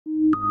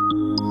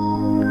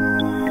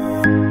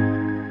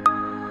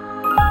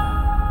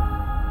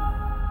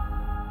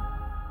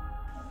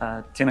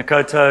Tēnā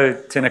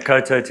koutou, tēnā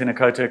koutou, tēnā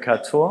koutou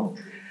katoa.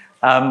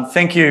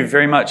 Thank you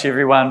very much,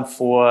 everyone,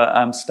 for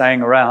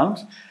staying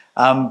around.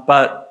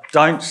 But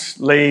don't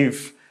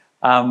leave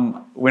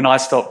when I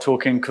stop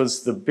talking,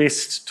 because the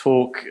best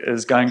talk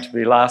is going to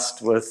be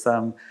last with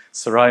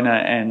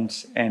Sirona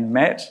and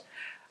Matt.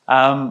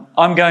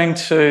 I'm going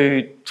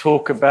to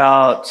talk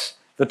about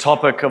the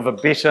topic of a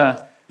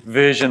better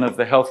version of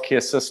the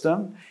healthcare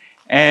system.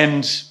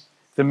 And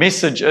the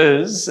message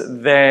is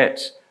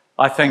that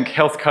I think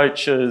health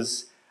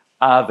coaches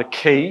are the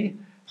key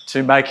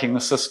to making the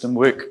system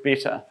work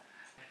better.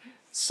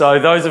 So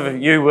those of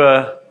you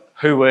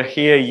who were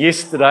here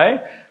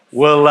yesterday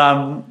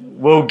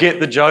will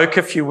get the joke.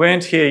 If you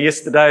weren't here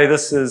yesterday,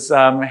 this is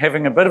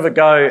having a bit of a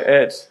go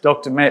at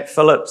Dr. Matt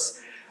Phillips,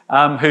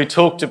 who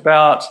talked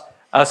about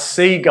a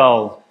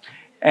seagull.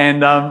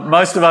 And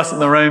most of us in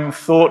the room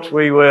thought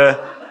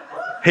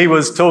he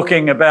was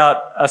talking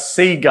about a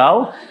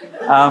seagull.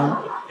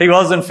 He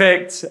was, in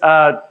fact,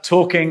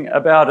 talking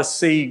about a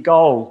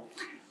seagull.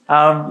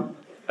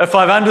 If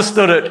I've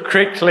understood it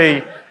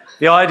correctly,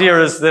 the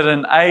idea is that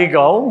an A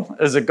goal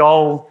is a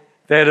goal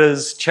that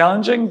is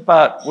challenging,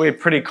 but we're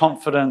pretty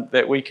confident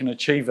that we can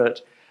achieve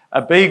it.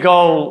 A B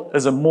goal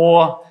is a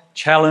more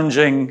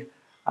challenging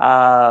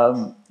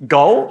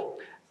goal,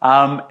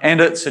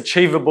 and it's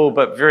achievable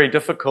but very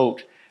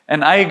difficult.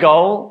 An A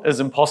goal is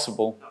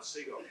impossible.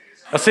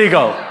 A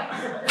seagull.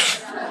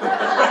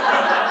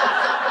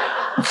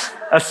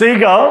 A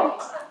seagull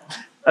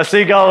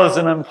is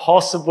an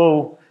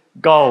impossible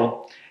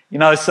goal. You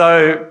know,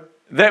 so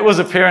that was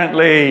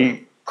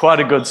apparently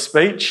quite a good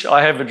speech,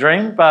 I have a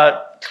dream,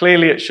 but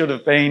clearly it should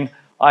have been,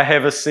 I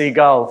have a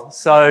seagull.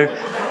 So,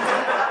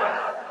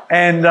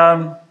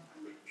 and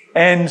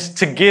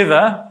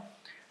together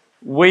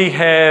we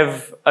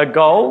have a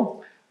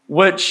goal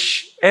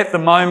which at the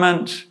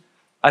moment,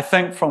 I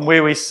think from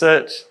where we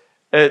sit,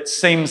 it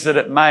seems that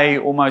it may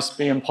almost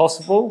be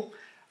impossible.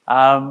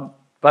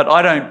 But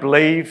I don't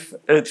believe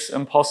it's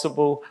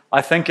impossible.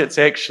 I think it's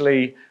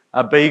actually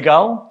a B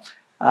goal.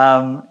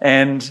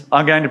 And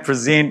I'm going to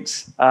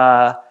present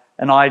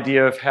one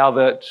idea of how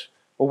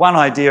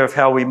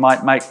we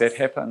might make that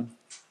happen.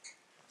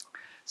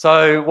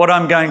 So what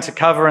I'm going to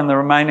cover in the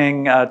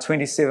remaining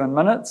 27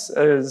 minutes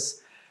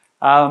is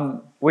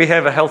we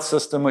have a health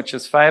system which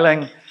is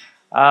failing.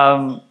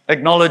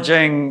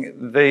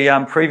 Acknowledging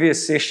the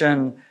previous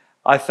session,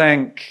 I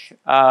think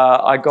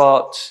I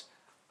got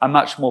a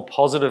much more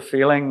positive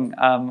feeling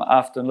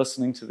after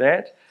listening to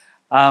that.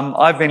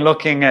 I've been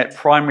looking at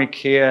primary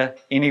care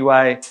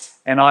anyway,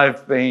 and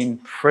I've been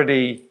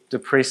pretty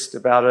depressed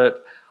about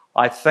it.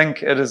 I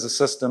think it is a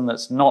system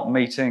that's not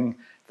meeting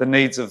the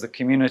needs of the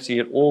community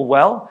at all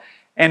well,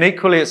 and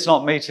equally it's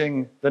not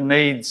meeting the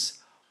needs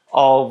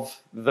of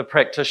the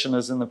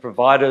practitioners and the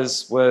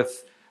providers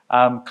with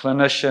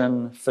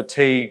clinician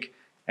fatigue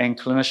and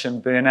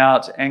clinician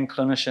burnout and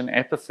clinician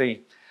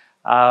apathy.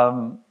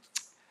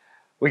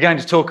 We're going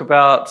to talk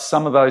about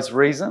some of those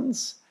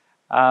reasons.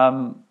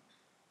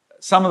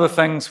 Some of the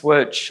things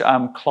which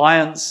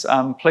clients,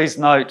 please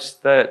note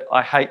that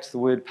I hate the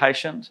word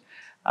patient,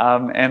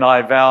 and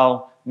I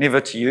vow never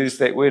to use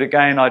that word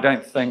again. I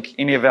don't think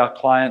any of our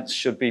clients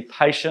should be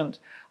patient.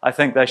 I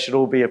think they should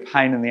all be a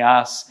pain in the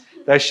ass.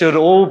 They should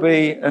all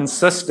be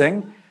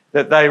insisting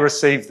that they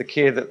receive the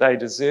care that they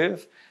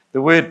deserve.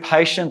 The word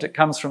patient, it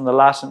comes from the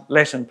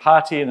Latin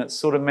party, and it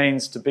sort of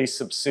means to be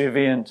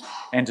subservient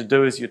and to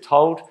do as you're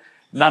told.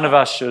 None of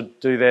us should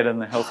do that in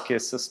the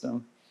healthcare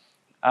system.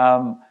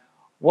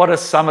 What are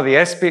some of the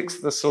aspects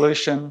of the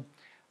solution?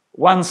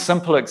 One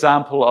simple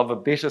example of a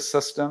better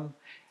system,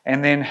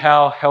 and then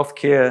how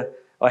healthcare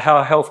or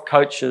how health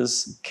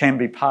coaches can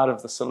be part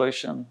of the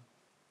solution.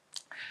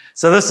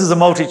 So this is a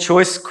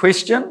multi-choice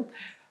question.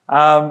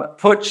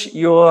 Put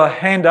your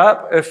hand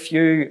up if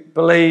you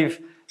believe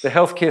the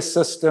healthcare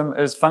system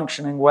is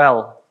functioning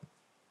well.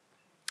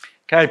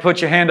 Okay,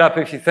 put your hand up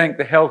if you think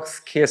the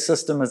healthcare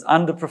system is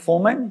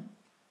underperforming.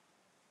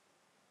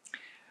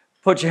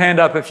 Put your hand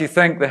up if you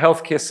think the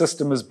healthcare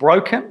system is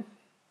broken.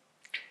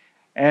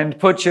 And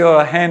put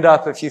your hand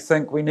up if you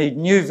think we need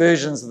new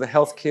versions of the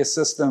healthcare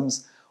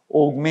systems,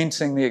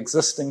 augmenting the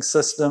existing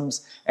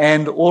systems,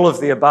 and all of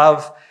the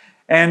above.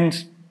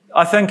 And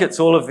I think it's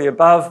all of the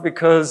above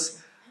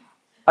because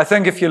I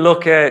think if you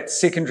look at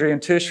secondary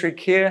and tertiary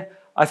care,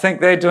 I think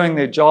they're doing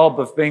their job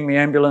of being the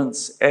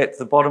ambulance at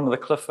the bottom of the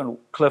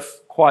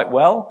cliff quite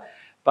well.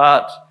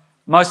 But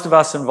most of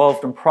us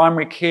involved in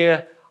primary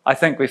care, I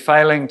think we're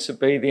failing to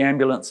be the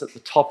ambulance at the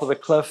top of the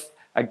cliff.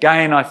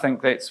 Again, I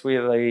think that's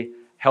where the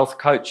health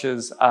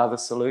coaches are the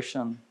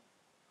solution.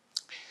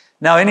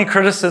 Now, any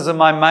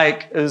criticism I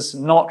make is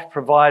not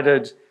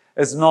aimed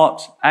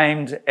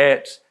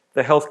at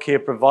the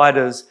healthcare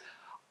providers.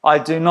 I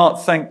do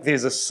not think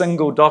there's a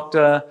single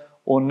doctor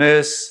or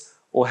nurse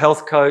or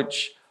health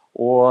coach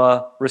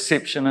or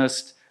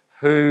receptionist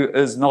who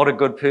is not a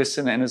good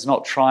person and is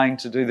not trying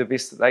to do the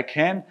best that they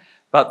can,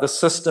 but the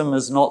system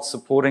is not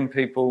supporting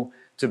people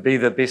to be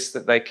the best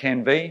that they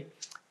can be.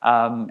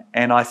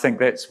 And I think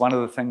that's one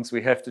of the things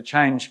we have to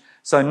change.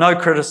 So no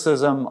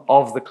criticism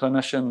of the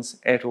clinicians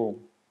at all.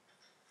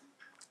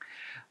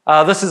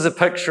 This is a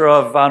picture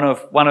of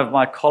one of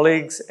my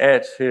colleagues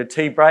at her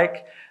tea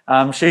break.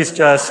 She's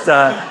just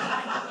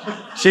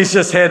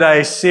had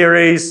a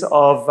series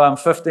of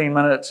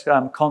 15-minute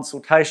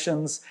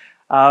consultations,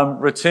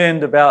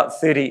 returned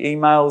about 30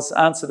 emails,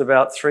 answered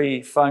about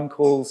 3 phone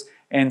calls,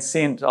 and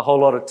sent a whole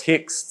lot of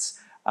texts,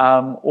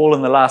 all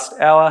in the last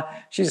hour.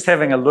 She's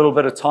having a little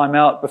bit of time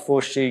out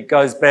before she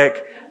goes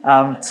back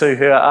to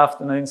her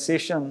afternoon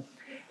session.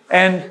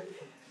 And,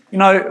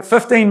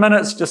 15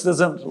 minutes just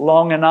isn't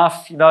long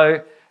enough. In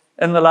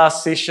the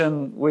last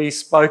session, we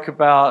spoke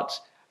about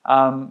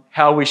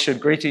how we should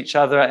greet each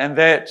other, and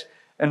that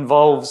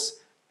involves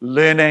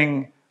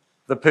learning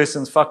the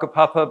person's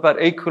whakapapa,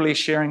 but equally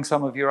sharing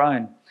some of your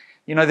own.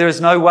 There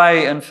is no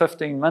way in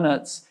 15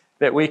 minutes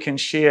that we can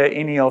share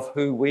any of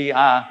who we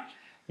are.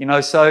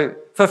 So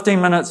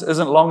 15 minutes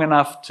isn't long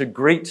enough to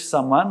greet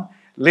someone,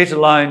 let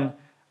alone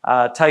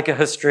take a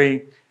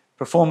history,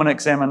 perform an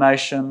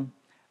examination,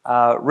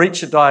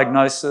 reach a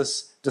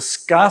diagnosis,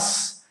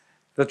 discuss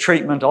the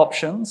treatment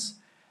options,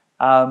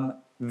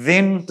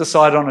 then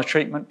decide on a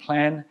treatment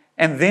plan,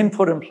 and then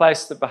put in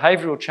place the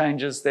behavioural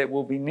changes that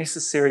will be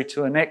necessary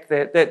to enact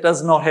that. That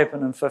does not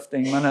happen in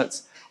 15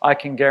 minutes, I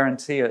can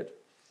guarantee it.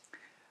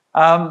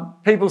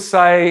 People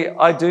say,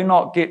 I do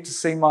not get to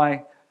see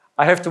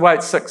I have to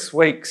wait 6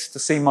 weeks to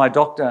see my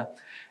doctor.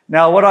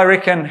 Now, what I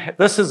reckon,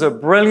 this is a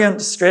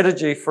brilliant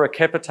strategy for a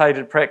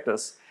capitated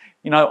practice.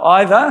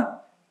 Either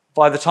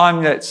by the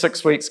time that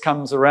 6 weeks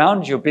comes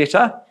around, you're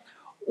better,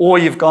 or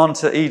you've gone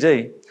to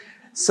ED.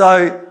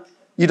 So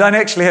you don't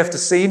actually have to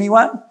see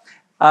anyone.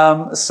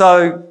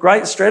 So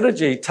great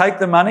strategy. Take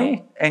the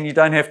money and you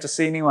don't have to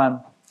see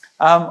anyone.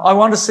 I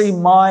want to see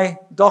my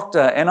doctor,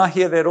 and I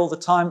hear that all the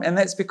time, and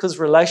that's because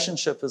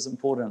relationship is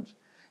important.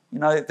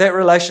 That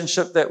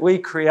relationship that we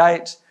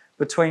create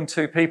between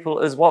 2 people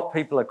is what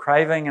people are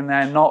craving, and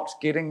they're not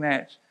getting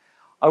that.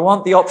 I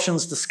want the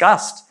options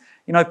discussed.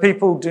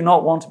 People do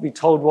not want to be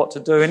told what to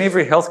do, and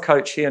every health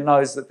coach here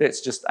knows that that's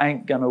just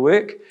ain't going to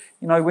work.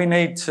 We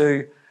need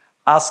to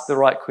ask the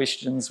right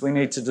questions. We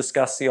need to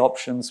discuss the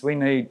options. We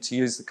need to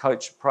use the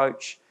coach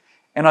approach.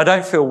 And I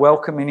don't feel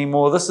welcome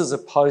anymore. This is a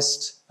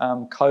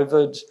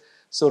post-COVID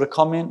sort of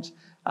comment.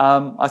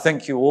 I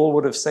think you all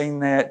would have seen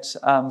that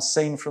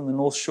scene from the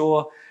North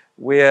Shore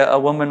where a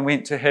woman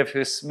went to have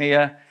her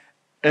smear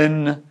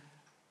in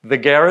the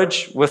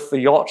garage with the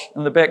yacht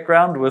in the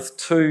background with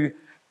 2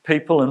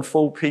 people in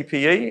full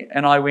PPE.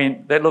 And I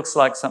went, that looks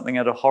like something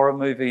out of a horror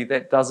movie.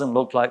 That doesn't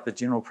look like the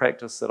general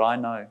practice that I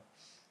know.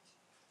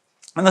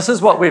 And this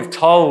is what we've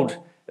told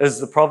is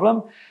the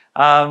problem.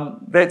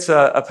 That's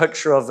a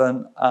picture of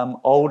an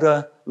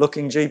older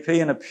looking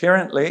GP, and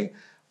apparently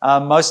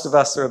most of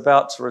us are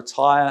about to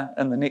retire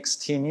in the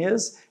next 10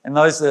 years, and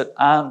those that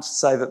aren't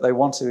say that they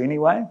want to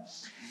anyway.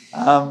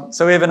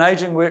 So we have an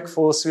ageing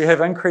workforce, we have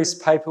increased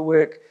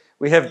paperwork,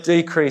 we have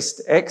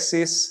decreased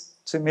access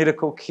to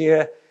medical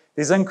care,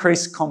 there's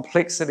increased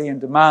complexity and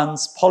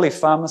demands,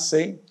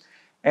 polypharmacy,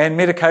 and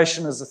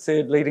medication is the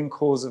 3rd leading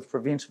cause of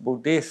preventable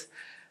death.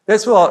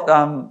 That's what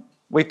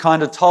we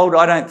kind of told.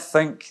 I don't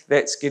think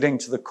that's getting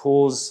to the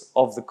cause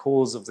of the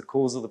cause of the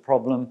cause of the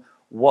problem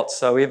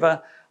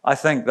whatsoever. I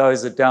think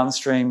those are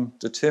downstream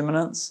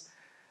determinants.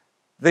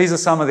 These are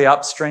some of the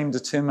upstream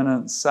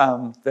determinants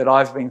that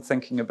I've been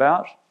thinking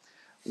about.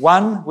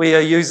 1, we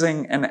are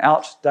using an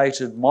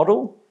outdated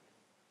model.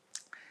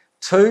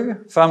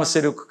 2,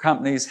 pharmaceutical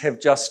companies have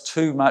just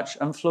too much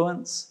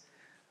influence.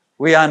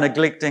 We are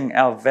neglecting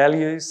our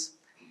values.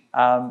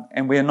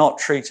 And we're not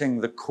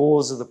treating the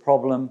cause of the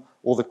problem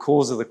or the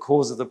cause of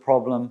the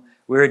problem.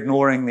 We're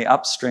ignoring the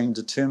upstream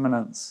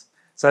determinants.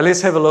 So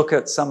let's have a look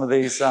at some of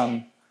these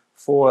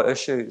 4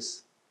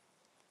 issues.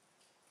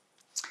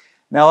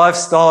 Now, I've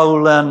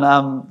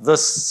stolen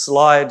this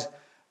slide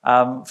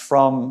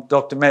from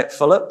Dr. Matt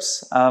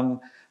Phillips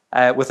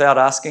without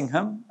asking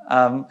him.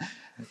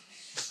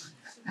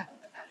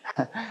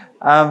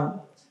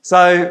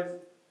 So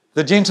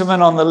the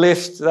gentleman on the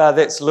left,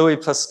 that's Louis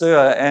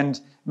Pasteur,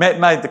 and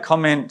Matt made the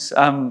comment,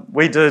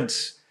 we did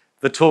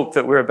the talk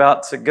that we're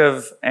about to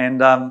give, and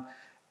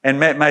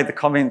Matt made the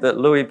comment that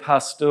Louis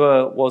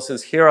Pasteur was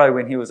his hero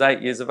when he was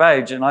 8 years of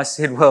age, and I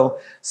said, well,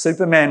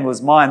 Superman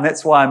was mine,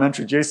 that's why I'm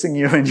introducing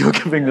you and you're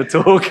giving the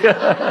talk.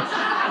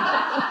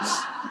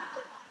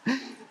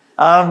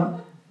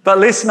 But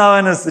less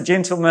known is the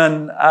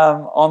gentleman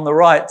on the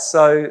right.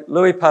 So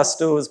Louis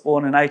Pasteur was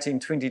born in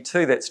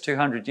 1822, that's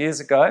 200 years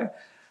ago.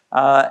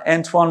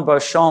 Antoine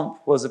Beauchamp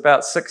was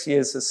about 6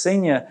 years his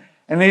senior.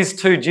 And these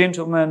 2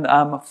 gentlemen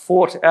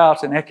fought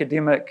out an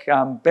academic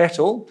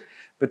battle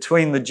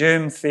between the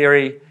germ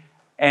theory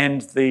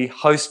and the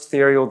host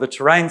theory or the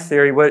terrain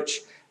theory,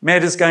 which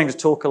Matt is going to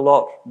talk a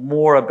lot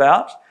more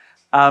about.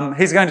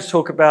 He's going to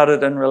talk about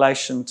it in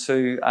relation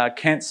to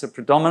cancer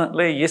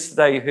predominantly.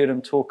 Yesterday you heard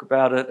him talk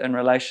about it in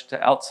relation to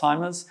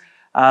Alzheimer's.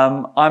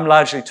 I'm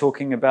largely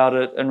talking about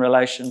it in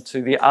relation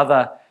to the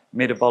other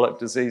metabolic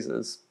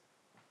diseases.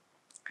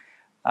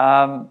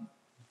 Okay,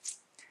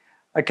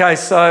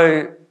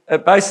 so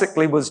it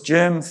basically was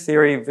germ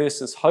theory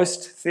versus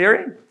host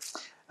theory.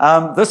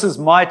 This is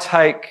my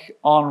take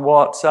on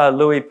what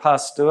Louis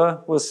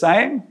Pasteur was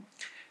saying.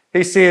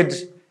 He said,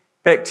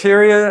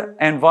 bacteria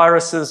and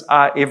viruses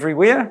are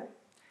everywhere.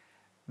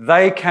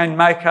 They can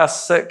make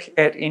us sick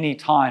at any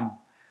time.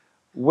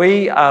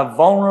 We are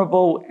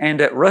vulnerable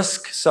and at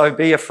risk, so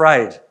be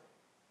afraid.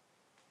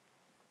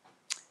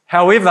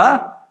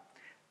 However,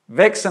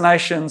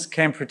 vaccinations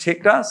can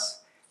protect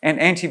us and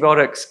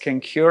antibiotics can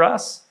cure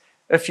us.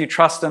 If you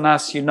trust in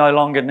us, you no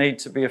longer need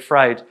to be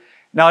afraid.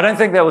 Now, I don't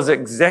think that was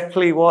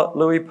exactly what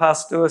Louis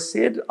Pasteur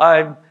said.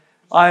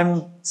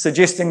 I'm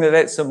suggesting that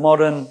that's a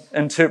modern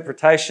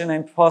interpretation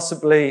and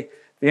possibly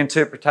the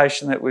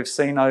interpretation that we've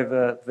seen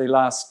over the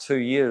last 2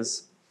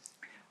 years.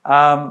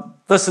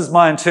 This is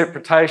my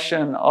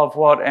interpretation of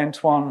what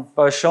Antoine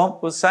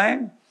Beauchamp was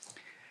saying.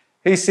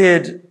 He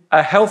said,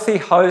 a healthy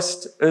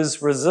host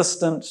is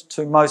resistant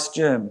to most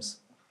germs.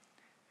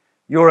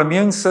 Your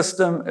immune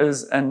system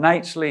is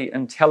innately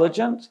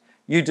intelligent.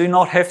 You do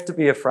not have to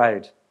be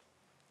afraid.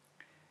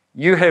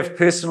 You have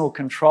personal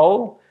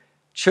control.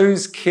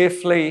 Choose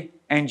carefully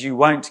and you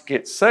won't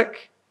get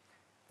sick.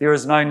 There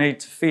is no need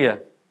to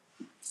fear.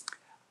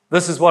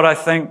 This is what I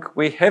think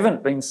we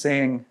haven't been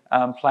seeing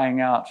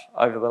playing out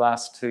over the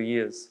last 2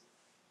 years.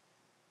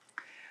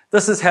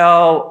 This is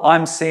how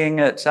I'm seeing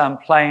it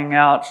playing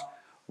out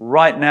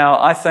right now.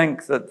 I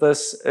think that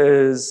this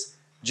is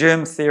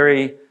germ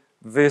theory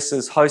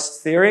versus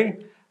host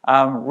theory,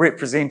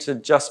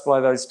 represented just by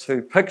those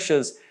two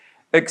pictures,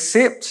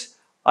 except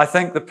I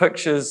think the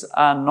pictures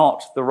are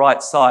not the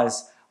right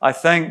size. I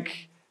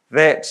think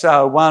that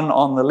one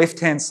on the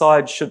left-hand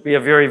side should be a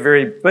very,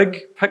 very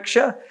big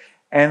picture,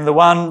 and the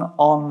one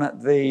on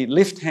the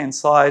left-hand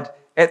side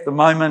at the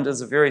moment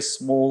is a very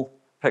small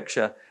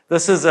picture.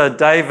 This is a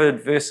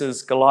David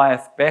versus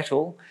Goliath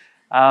battle.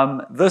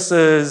 This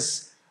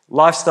is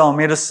lifestyle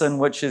medicine,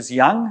 which is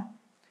young,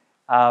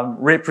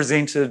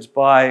 represented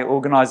by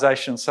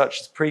organisations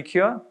such as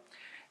PREKURE.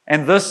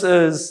 And this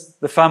is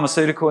the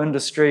pharmaceutical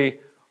industry,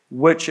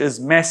 which is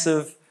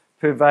massive,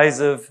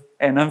 pervasive,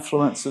 and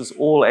influences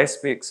all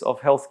aspects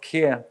of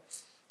healthcare.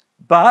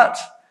 But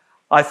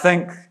I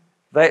think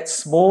that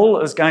small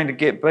is going to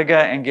get bigger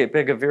and get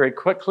bigger very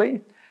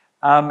quickly.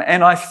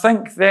 And I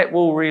think that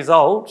will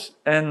result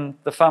in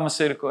the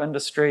pharmaceutical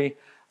industry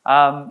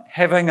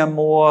having a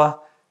more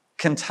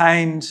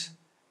contained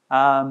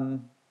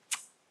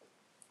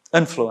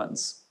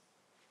influence.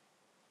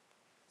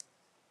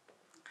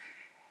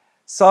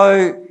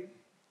 So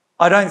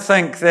I don't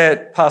think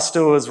that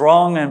Pasteur was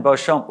wrong and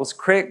Beauchamp was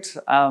correct,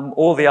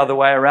 or the other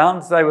way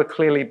around. They were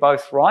clearly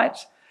both right.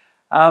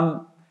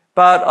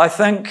 But I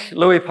think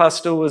Louis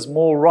Pasteur was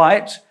more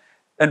right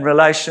in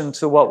relation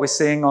to what we're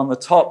seeing on the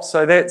top.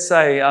 So that's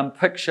a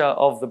picture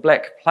of the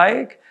Black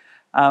Plague.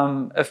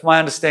 If my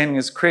understanding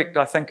is correct,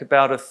 I think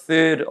about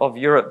 1/3 of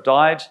Europe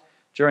died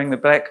during the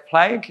Black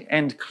Plague,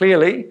 and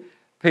clearly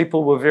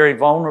people were very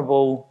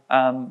vulnerable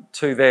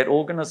to that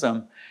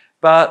organism.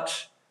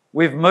 But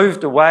we've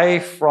moved away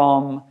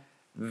from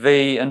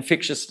the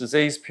infectious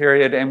disease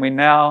period and we're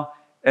now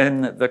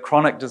in the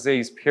chronic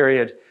disease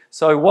period.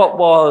 So what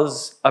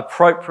was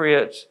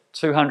appropriate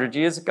 200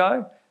 years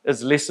ago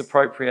is less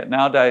appropriate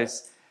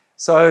nowadays.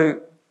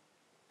 So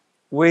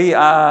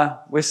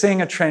we're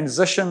seeing a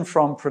transition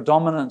from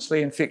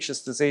predominantly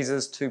infectious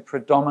diseases to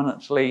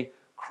predominantly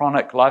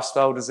chronic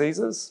lifestyle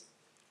diseases.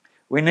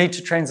 We need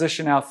to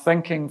transition our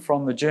thinking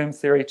from the germ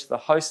theory to the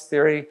host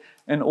theory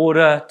in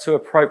order to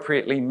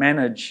appropriately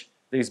manage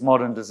these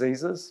modern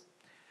diseases.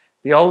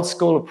 The old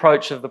school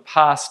approach of the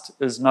past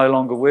is no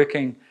longer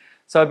working.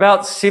 So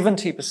about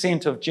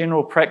 70% of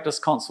general practice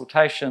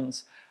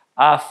consultations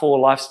are for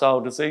lifestyle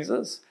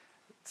diseases,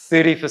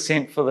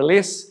 30% for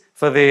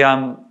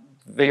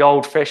the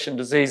old-fashioned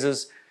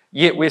diseases,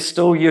 yet we're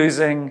still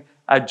using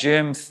a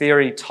germ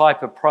theory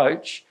type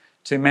approach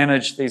to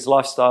manage these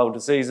lifestyle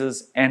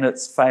diseases, and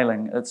it's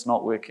failing, it's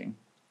not working.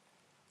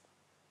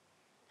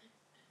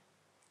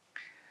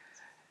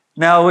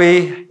 Now,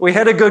 we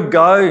had a good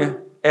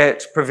go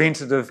at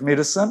preventative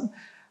medicine.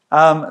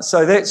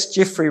 So that's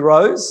Geoffrey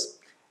Rose,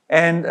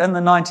 and in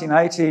the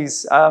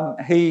 1980s,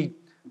 he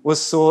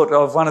was sort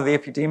of one of the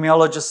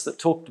epidemiologists that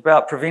talked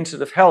about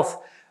preventative health,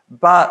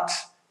 but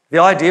the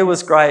idea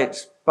was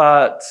great,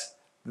 but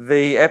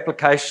the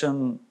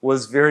application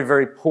was very,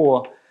 very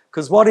poor.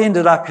 Because what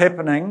ended up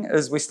happening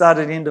is we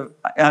started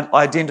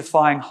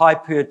identifying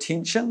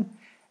hypertension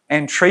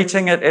and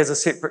treating it as a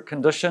separate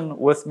condition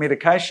with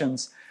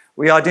medications.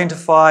 We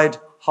identified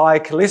high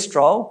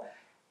cholesterol,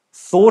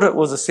 thought it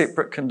was a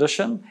separate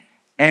condition,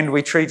 and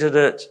we treated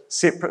it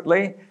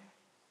separately.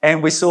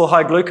 And we saw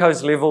high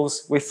glucose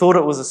levels, we thought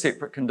it was a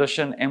separate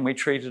condition, and we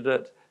treated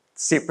it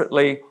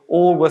separately,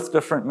 all with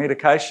different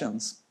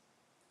medications.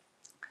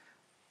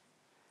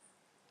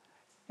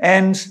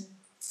 And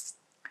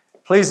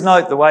please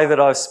note the way that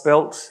I've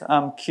spelt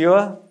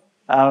cure.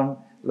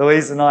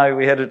 Louise and I,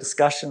 we had a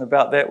discussion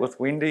about that with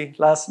Wendy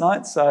last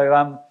night.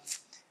 So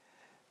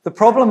The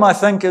problem, I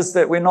think, is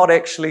that we're not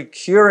actually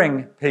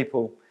curing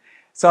people.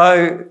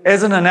 So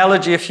as an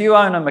analogy, if you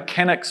own a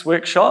mechanic's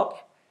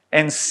workshop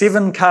and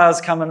 7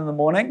 cars come in the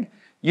morning,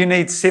 you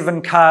need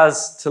 7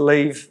 cars to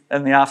leave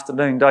in the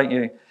afternoon, don't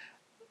you?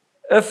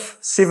 If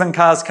 7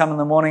 cars come in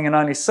the morning and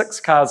only 6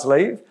 cars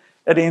leave,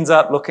 it ends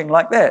up looking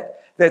like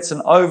that. That's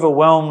an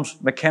overwhelmed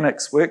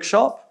mechanic's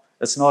workshop.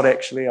 It's not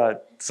actually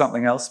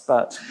something else,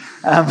 but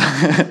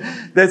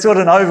that's what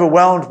an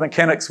overwhelmed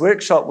mechanic's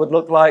workshop would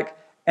look like,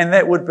 and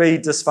that would be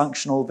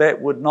dysfunctional.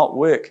 That would not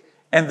work.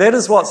 And that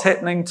is what's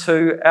happening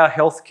to our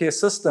healthcare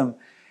system.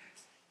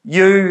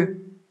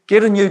 You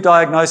get a new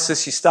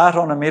diagnosis, you start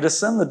on a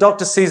medicine, the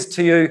doctor says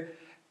to you,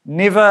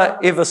 never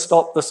ever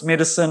stop this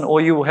medicine or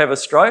you will have a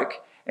stroke,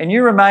 and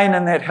you remain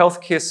in that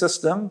healthcare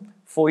system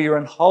for your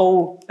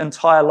whole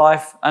entire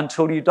life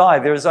until you die.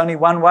 There is only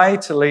one way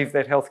to leave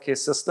that healthcare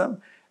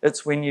system.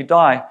 It's when you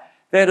die.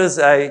 That is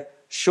a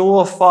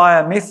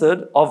surefire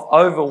method of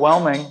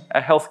overwhelming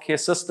a healthcare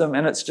system,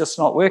 and it's just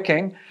not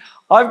working.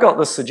 I've got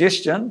this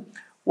suggestion.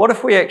 What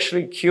if we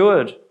actually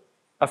cured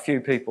a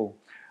few people?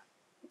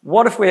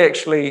 What if we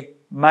actually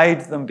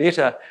made them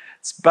better?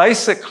 It's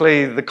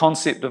basically the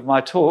concept of my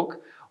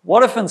talk.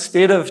 What if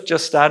instead of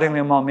just starting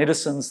them on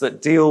medicines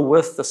that deal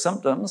with the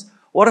symptoms,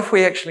 what if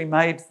we actually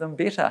made them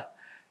better?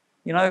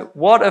 You know,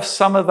 what if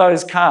some of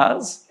those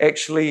cars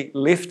actually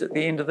left at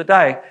the end of the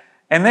day?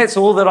 And that's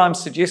all that I'm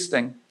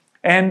suggesting.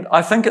 And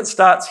I think it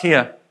starts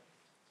here.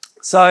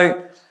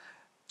 So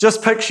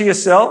just picture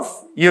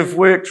yourself. You've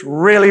worked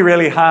really,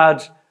 really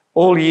hard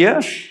all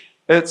year.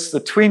 It's the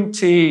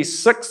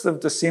 26th of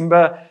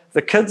December.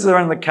 The kids are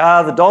in the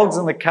car, the dog's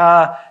in the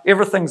car,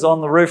 everything's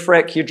on the roof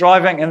rack, you're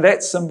driving, and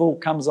that symbol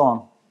comes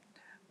on.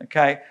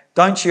 Okay?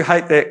 Don't you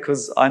hate that?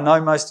 Because I know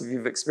most of you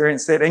have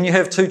experienced that. And you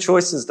have 2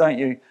 choices, don't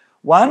you?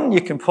 One, you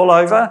can pull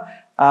over,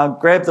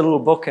 grab the little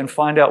book and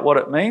find out what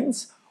it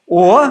means.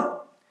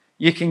 Or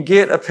you can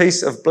get a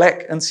piece of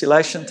black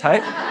insulation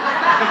tape.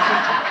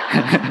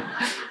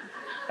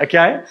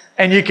 Okay?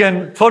 And you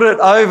can put it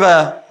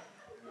over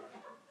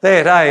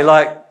that,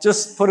 like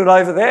just put it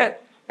over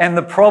that, and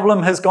the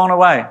problem has gone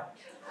away,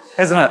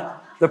 hasn't it?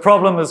 The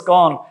problem is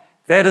gone.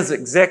 That is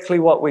exactly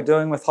what we're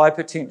doing with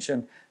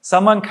hypertension.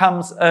 Someone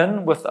comes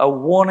in with a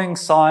warning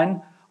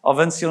sign of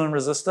insulin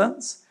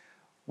resistance.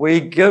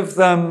 We give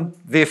them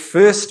their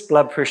first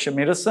blood pressure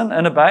medicine,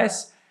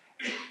 Inabase.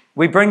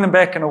 We bring them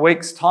back in a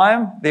week's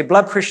time. Their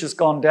blood pressure's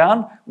gone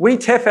down. We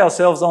tap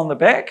ourselves on the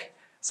back,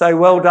 say,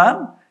 well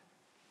done.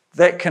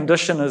 That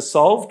condition is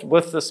solved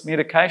with this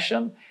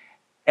medication.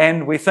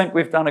 And we think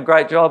we've done a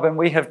great job, and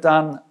we have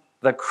done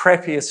the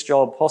crappiest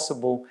job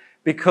possible,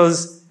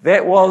 because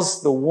that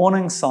was the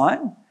warning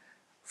sign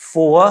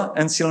for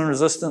insulin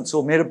resistance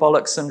or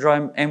metabolic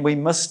syndrome, and we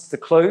missed the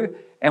clue,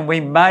 and we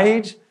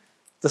made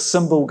the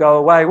symbol go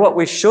away. What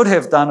we should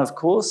have done, of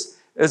course,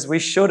 is we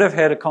should have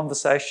had a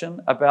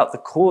conversation about the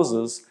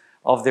causes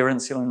of their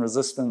insulin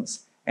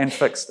resistance and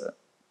fixed it.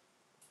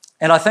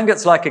 And I think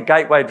it's like a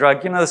gateway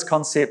drug. You know this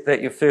concept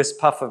that your first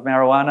puff of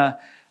marijuana,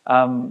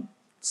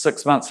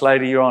 6 months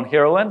later you're on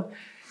heroin?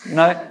 You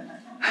know?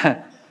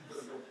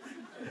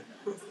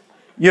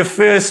 Your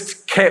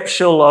first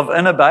capsule of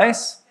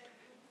Inabase,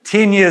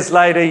 10 years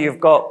later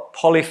you've got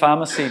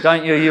polypharmacy,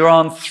 don't you? You're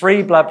on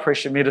 3 blood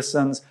pressure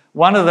medicines.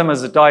 One of them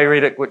is a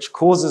diuretic which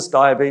causes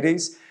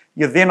diabetes.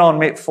 You're then on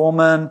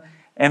metformin,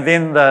 and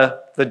then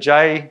the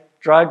J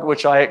drug,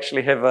 which I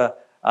actually have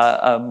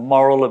a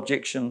moral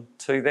objection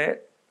to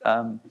that,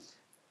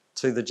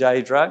 to the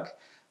J drug.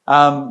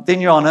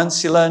 Then you're on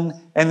insulin,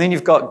 and then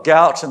you've got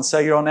gout, and so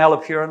you're on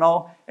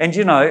allopurinol. And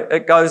you know,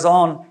 it goes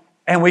on,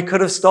 and we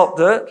could have stopped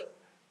it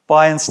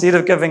by, instead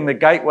of giving the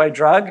gateway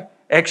drug,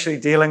 actually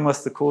dealing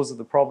with the cause of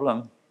the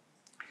problem.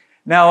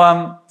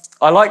 Now,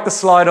 I like the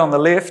slide on the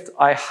left.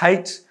 I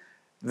hate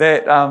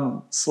that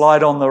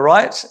slide on the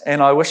right,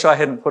 and I wish I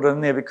hadn't put it in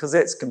there because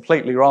that's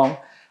completely wrong.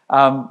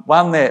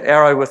 One, that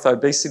arrow with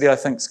obesity, I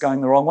think, is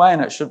going the wrong way,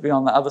 and it should be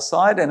on the other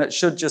side, and it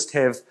should just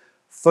have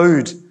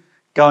food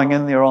going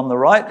in there on the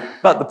right.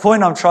 But the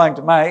point I'm trying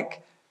to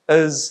make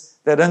is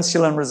that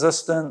insulin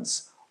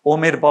resistance or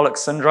metabolic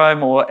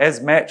syndrome, or as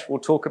Matt will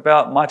talk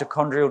about,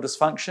 mitochondrial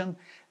dysfunction,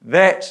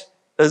 that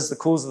is the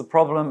cause of the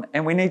problem,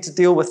 and we need to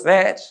deal with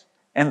that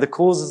and the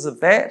causes of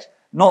that,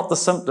 not the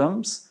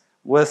symptoms,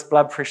 with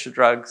blood pressure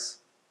drugs.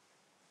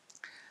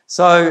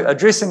 So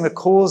addressing the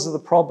cause of the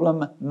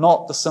problem,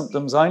 not the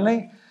symptoms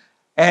only.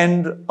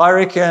 And I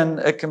reckon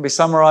it can be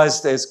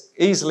summarised as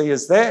easily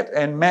as that,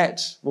 and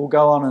Matt will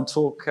go on and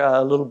talk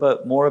a little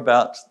bit more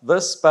about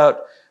this,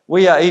 but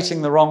we are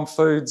eating the wrong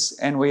foods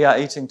and we are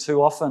eating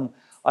too often.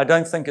 I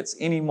don't think it's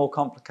any more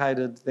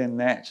complicated than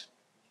that.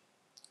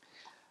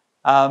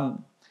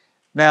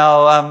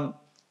 Now,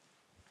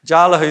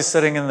 Jala, who's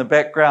sitting in the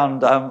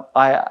background,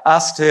 I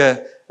asked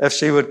her if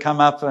she would come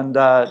up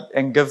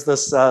and give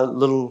this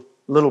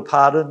little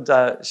pardon.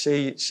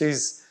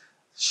 She's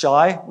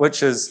shy,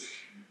 which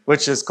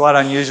is quite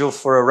unusual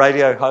for a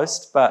radio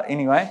host, but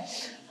anyway.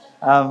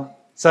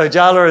 So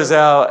Jala is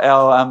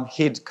our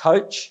head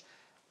coach.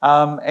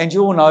 And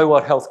you all know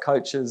what health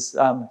coaches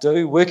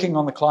do, working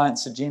on the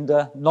client's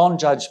agenda,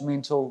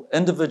 non-judgmental,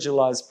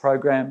 individualised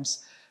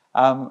programs,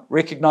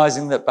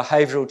 recognising that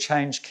behavioural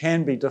change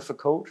can be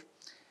difficult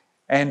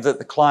and that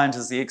the client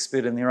is the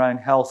expert in their own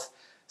health.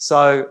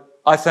 So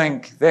I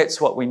think that's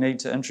what we need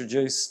to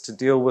introduce to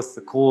deal with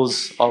the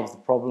cause of the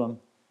problem.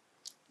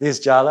 There's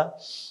Jala.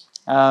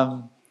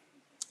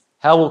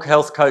 How will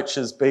health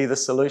coaches be the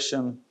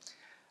solution?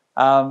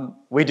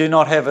 We do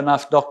not have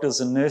enough doctors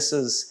and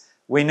nurses.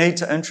 We need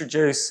to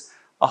introduce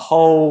a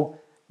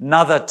whole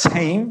nother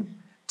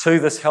team to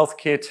this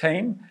healthcare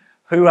team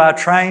who are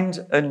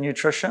trained in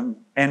nutrition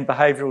and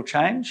behavioural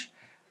change,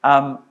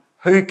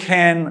 who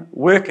can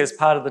work as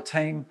part of the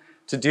team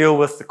to deal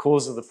with the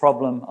cause of the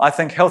problem. I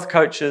think health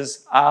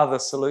coaches are the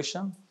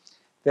solution.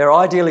 They're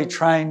ideally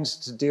trained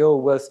to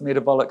deal with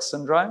metabolic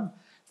syndrome.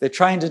 They're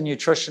trained in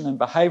nutrition and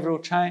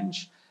behavioural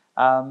change,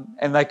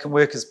 and they can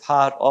work as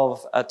part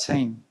of a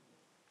team.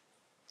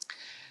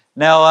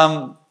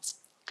 Now,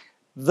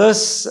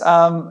 this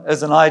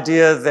is an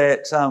idea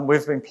that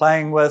we've been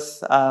playing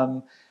with,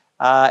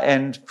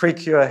 and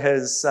PREKURE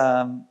has,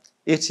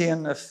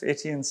 Etienne, if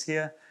Etienne's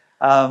here,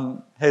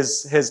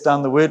 has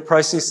done the word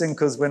processing,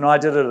 because when I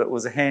did it, it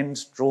was a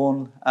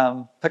hand-drawn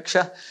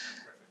picture.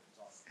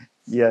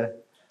 Yeah.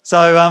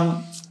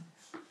 So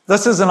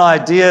this is an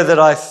idea that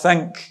I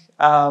think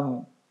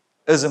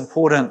is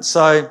important.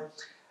 So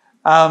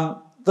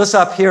this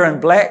up here in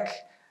black,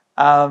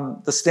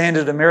 the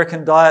standard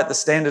American diet, the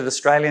standard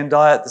Australian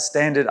diet, the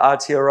standard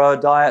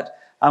Aotearoa diet,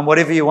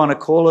 whatever you want to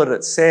call it,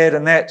 it's sad,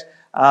 and that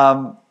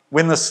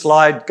when the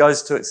slide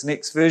goes to its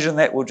next version,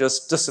 that will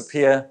just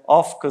disappear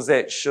off, because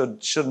that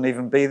shouldn't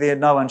even be there.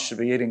 No one should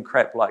be eating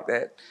crap like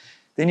that.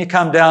 Then you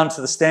come down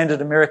to the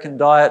standard American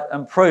diet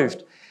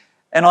improved.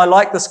 And I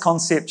like this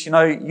concept. You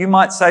know, you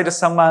might say to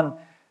someone,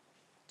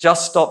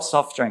 just stop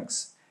soft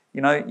drinks.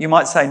 You know, you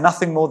might say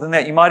nothing more than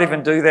that. You might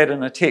even do that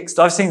in a text.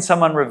 I've seen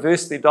someone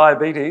reverse their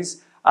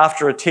diabetes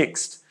after a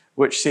text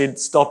which said,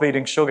 stop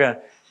eating sugar,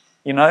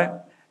 you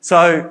know.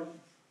 So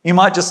you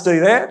might just do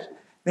that.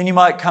 Then you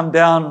might come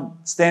down,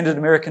 standard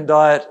American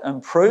diet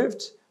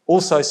improved,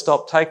 also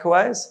stop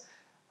takeaways.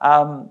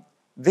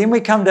 Then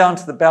we come down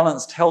to the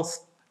balanced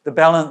health, the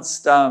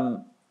balanced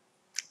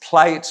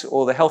plate,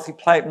 or the healthy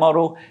plate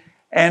model.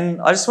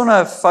 And I just want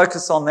to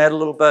focus on that a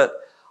little bit.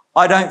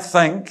 I don't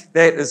think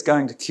that is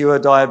going to cure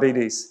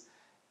diabetes.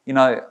 You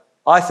know,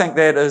 I think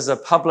that is a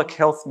public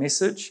health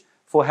message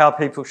for how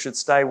people should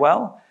stay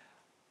well.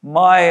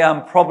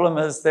 My problem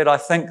is that I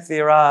think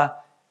there are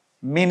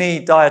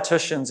many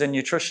dietitians and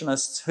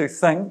nutritionists who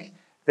think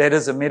that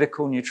is a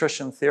medical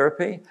nutrition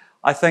therapy.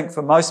 I think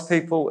for most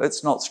people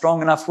it's not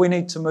strong enough. We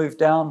need to move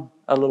down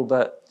a little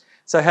bit.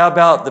 So how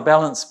about the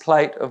balanced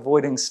plate,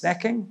 avoiding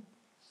snacking?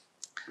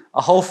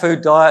 A whole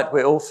food diet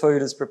where all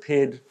food is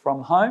prepared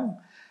from home.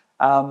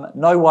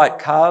 No white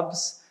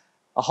carbs.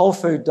 A whole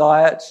food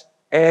diet,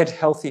 add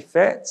healthy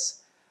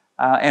fats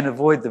and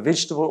avoid the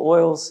vegetable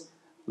oils.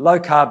 Low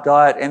carb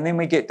diet, and then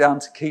we get down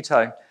to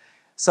keto.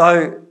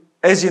 So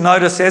as you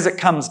notice, as it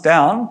comes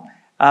down,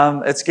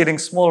 it's getting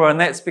smaller, and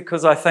that's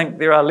because I think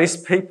there are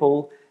less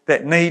people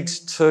that need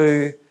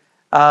to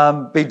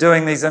be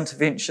doing these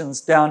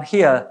interventions down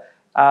here.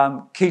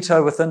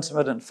 Keto with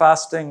intermittent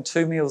fasting,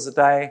 2 meals a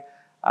day,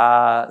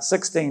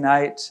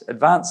 16-8,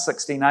 advanced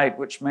 16-8,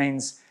 which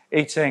means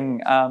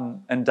eating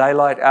in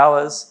daylight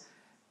hours,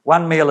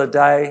 1 meal a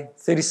day,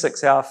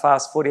 36-hour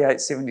fast,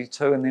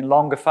 48-72, and then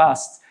longer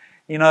fasts.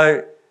 You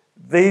know,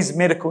 these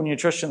medical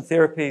nutrition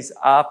therapies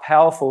are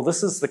powerful.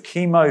 This is the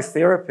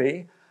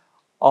chemotherapy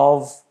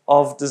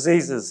of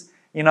diseases,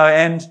 you know,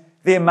 and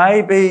there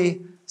may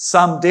be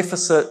some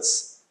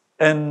deficits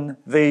in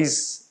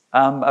these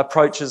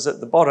approaches at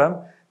the bottom,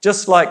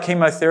 just like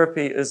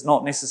chemotherapy is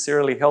not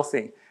necessarily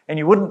healthy. And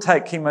you wouldn't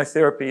take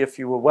chemotherapy if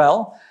you were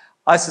well.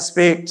 I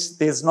suspect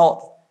there's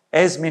not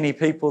as many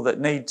people that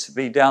need to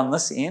be down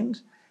this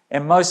end,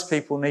 and most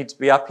people need to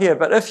be up here.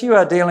 But if you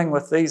are dealing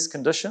with these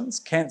conditions,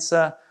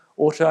 cancer,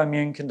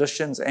 autoimmune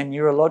conditions, and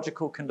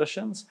neurological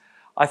conditions,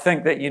 I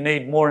think that you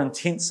need more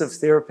intensive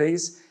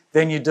therapies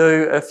than you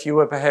do if you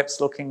were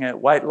perhaps looking at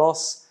weight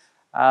loss.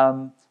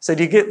 So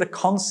do you get the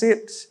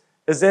concept?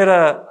 Is that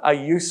a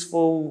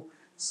useful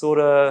sort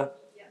of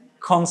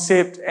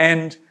concept?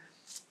 And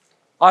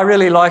I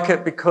really like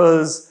it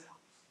because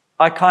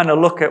I kind of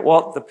look at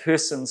what the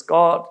person's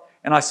got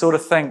and I sort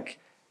of think,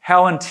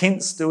 how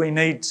intense do we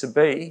need to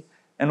be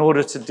in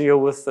order to deal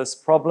with this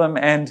problem?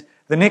 And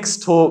the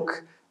next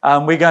talk,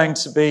 we're going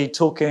to be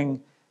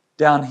talking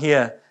down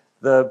here,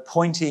 the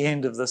pointy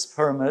end of this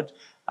pyramid,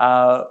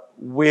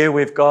 where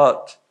we've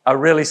got a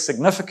really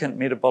significant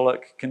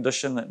metabolic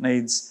condition that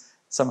needs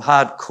some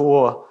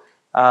hardcore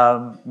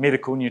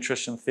medical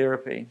nutrition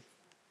therapy.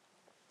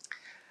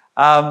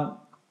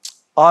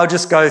 I'll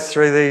just go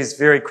through these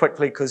very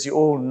quickly because you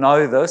all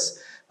know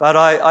this, but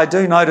I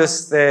do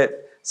notice that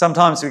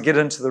sometimes we get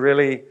into the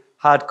really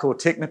hardcore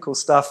technical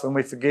stuff and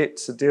we forget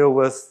to deal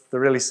with the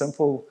really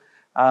simple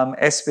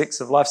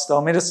aspects of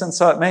lifestyle medicine.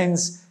 So it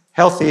means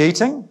healthy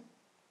eating,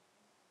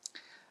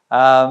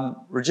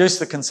 Reduce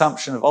the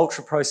consumption of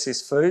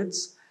ultra-processed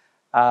foods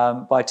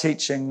by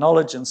teaching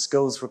knowledge and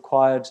skills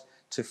required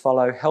to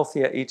follow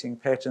healthier eating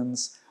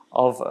patterns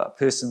of a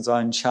person's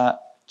own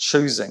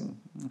choosing.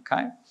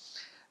 Okay.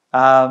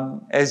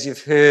 As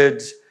you've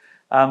heard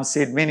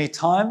said many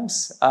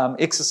times,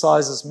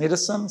 exercise is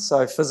medicine,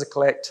 so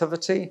physical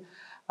activity.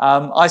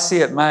 I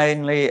see it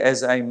mainly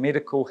as a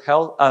mental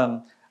health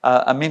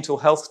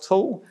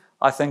tool.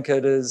 I think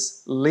it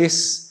is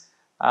less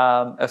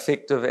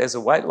effective as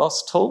a weight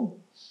loss tool.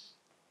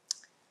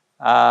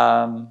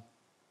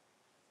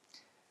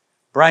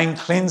 Brain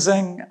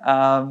cleansing.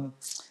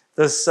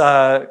 This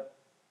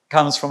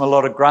comes from a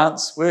lot of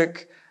Grant's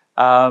work,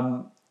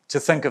 to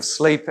think of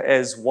sleep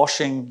as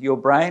washing your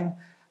brain.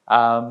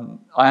 I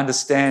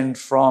understand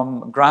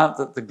from Grant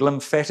that the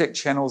glymphatic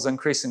channels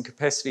increase in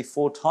capacity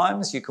 4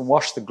 times. You can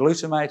wash the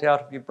glutamate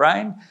out of your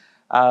brain.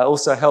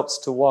 Also helps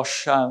to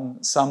wash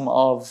some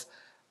of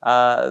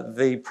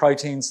the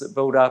proteins that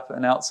build up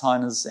in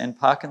Alzheimer's and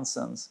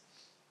Parkinson's.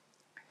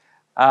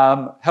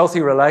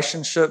 Healthy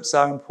relationships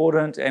are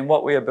important, and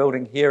what we are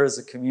building here is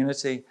a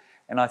community.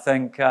 And I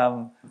think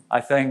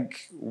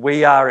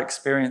we are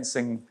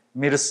experiencing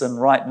medicine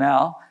right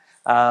now,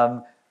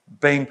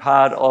 being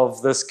part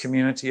of this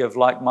community of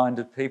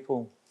like-minded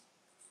people.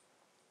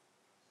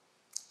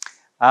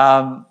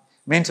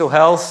 Mental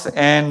health,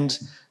 and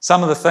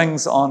some of the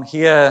things on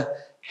here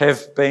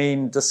have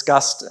been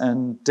discussed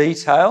in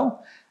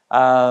detail.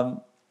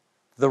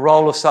 The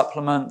role of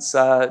supplements,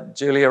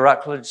 Julia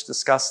Ruckledge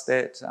discussed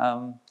that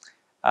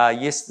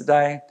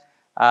yesterday.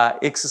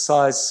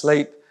 Exercise,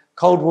 sleep,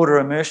 cold water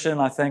immersion,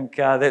 I think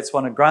that's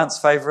one of Grant's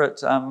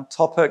favourite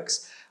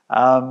topics.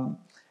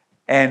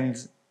 And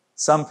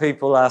some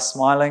people are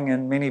smiling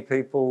and many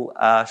people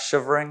are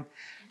shivering.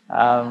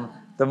 The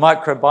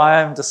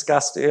microbiome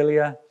discussed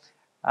earlier.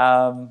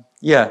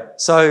 Yeah,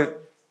 so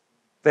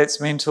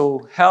that's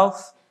mental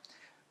health.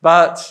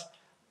 But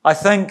I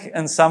think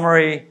in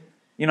summary,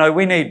 you know,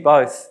 we need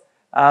both.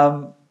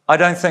 I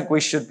don't think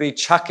we should be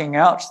chucking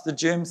out the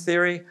germ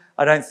theory.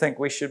 I don't think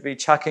we should be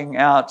chucking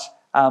out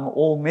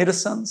all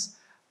medicines.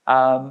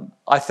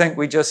 I think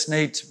we just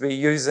need to be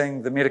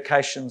using the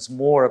medications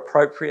more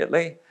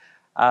appropriately.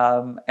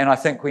 And I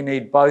think we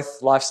need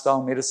both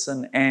lifestyle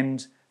medicine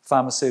and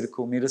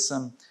pharmaceutical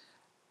medicine.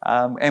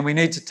 And we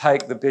need to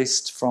take the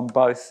best from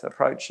both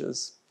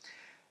approaches.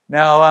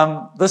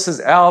 Now, this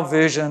is our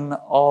version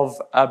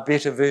of a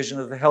better version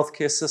of the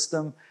healthcare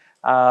system.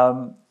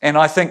 And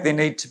I think there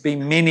need to be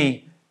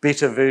many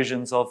better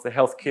versions of the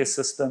healthcare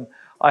system.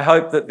 I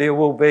hope that there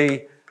will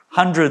be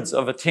hundreds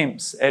of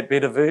attempts at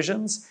better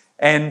versions,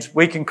 and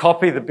we can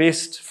copy the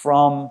best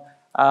from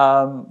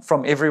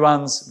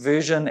everyone's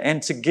version,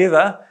 and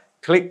together,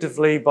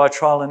 collectively, by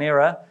trial and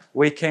error,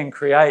 we can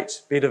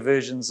create better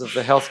versions of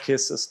the healthcare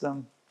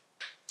system.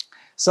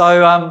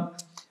 So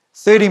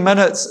 30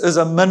 minutes is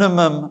a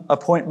minimum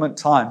appointment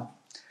time.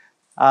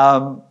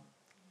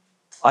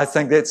 I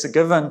think that's a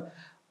given.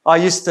 I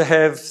used to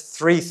have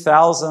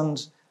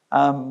 3,000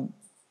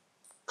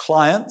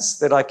 clients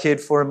that I cared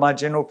for in my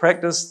general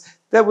practice.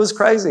 That was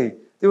crazy.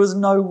 There was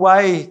no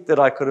way that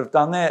I could have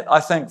done that. I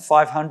think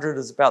 500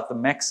 is about the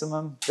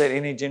maximum that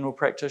any general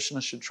practitioner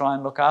should try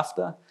and look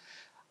after.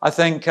 I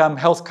think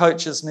health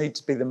coaches need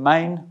to be the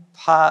main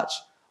part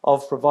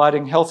of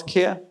providing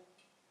healthcare.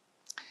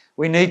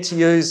 We need to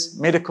use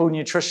medical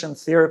nutrition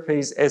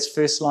therapies as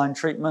first-line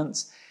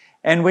treatments,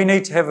 and we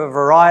need to have a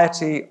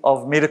variety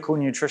of medical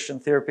nutrition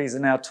therapies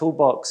in our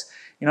toolbox.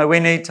 You know, we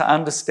need to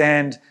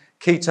understand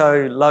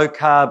keto,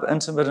 low-carb,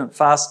 intermittent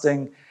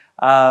fasting,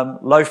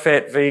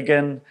 low-fat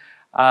vegan,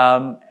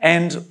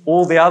 and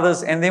all the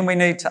others, and then we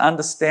need to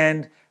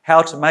understand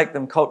how to make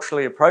them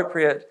culturally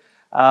appropriate.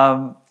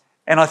 And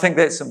I think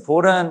that's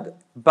important,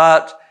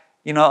 but,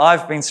 you know,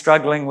 I've been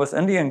struggling with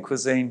Indian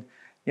cuisine.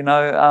 You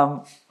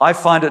know, I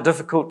find it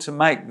difficult to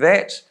make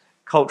that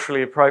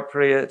culturally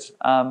appropriate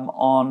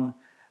on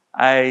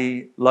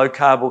a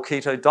low-carb or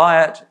keto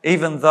diet,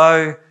 even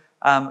though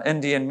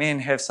Indian men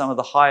have some of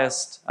the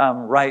highest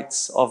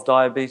rates of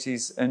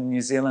diabetes in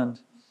New Zealand.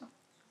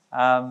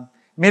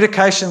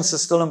 Medications are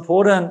still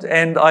important,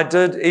 and I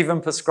did even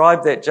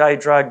prescribe that J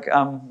drug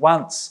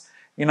once,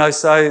 you know,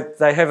 so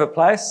they have a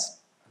place.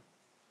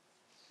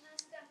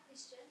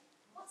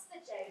 What's the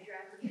J drug?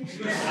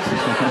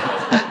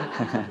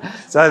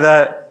 So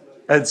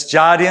it's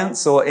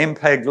Jardiance or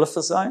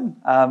empagliflozin.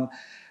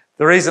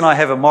 The reason I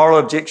have a moral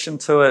objection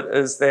to it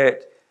is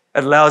that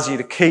it allows you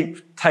to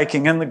keep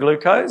taking in the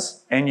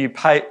glucose, and you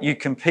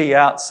can pee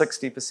out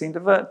 60%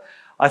 of it.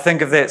 I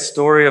think of that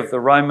story of the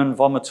Roman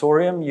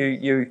vomitorium.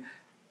 You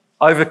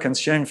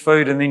overconsume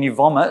food and then you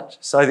vomit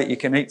so that you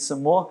can eat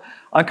some more.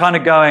 I'm kind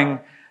of going,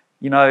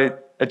 you know,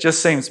 it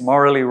just seems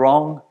morally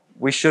wrong.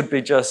 We should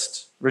be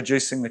just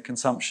reducing the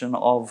consumption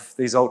of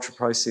these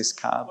ultra-processed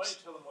carbs. Why don't you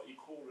tell them what you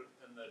called it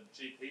in the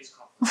GP's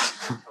conference?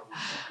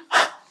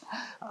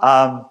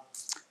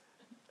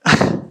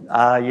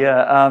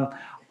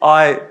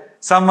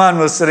 Someone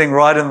was sitting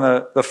right in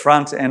the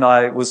front and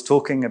I was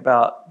talking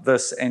about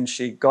this and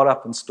she got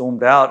up and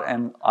stormed out,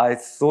 and I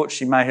thought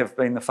she may have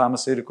been the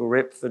pharmaceutical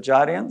rep for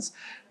Jardians,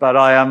 but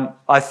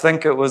I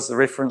think it was the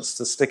reference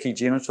to sticky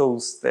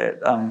genitals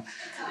that,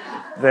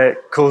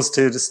 that caused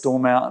her to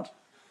storm out.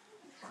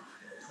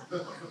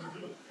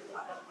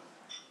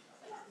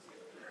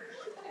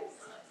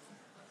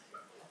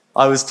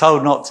 I was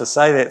told not to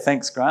say that.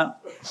 Thanks, Grant.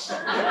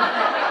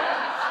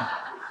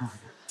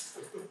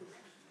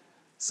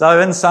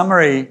 So in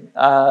summary,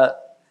 the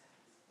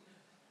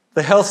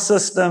health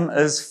system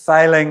is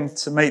failing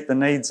to meet the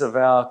needs of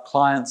our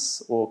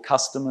clients or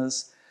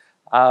customers.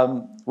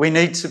 We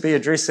need to be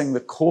addressing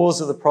the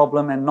cause of the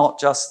problem and not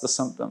just the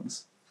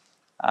symptoms.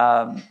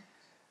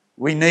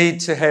 We need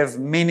to have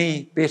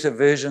many better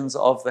versions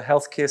of the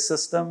healthcare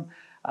system.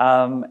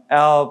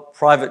 Our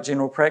private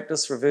general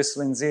practice,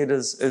 Reversal NZ,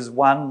 is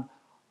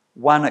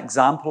one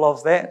example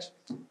of that.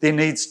 There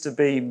needs to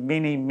be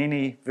many,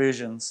 many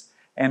versions,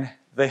 and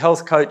the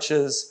health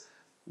coaches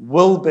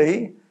will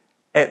be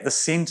at the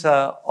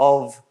centre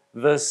of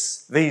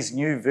these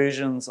new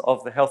versions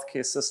of the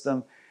healthcare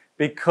system,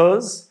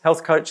 because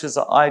health coaches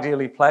are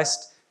ideally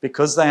placed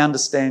because they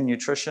understand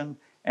nutrition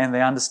and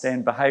they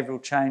understand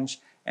behavioural change,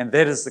 and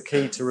that is the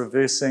key to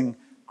reversing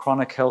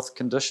chronic health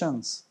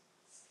conditions.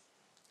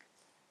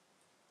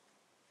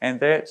 And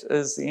that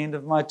is the end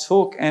of my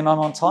talk, and I'm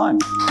on time.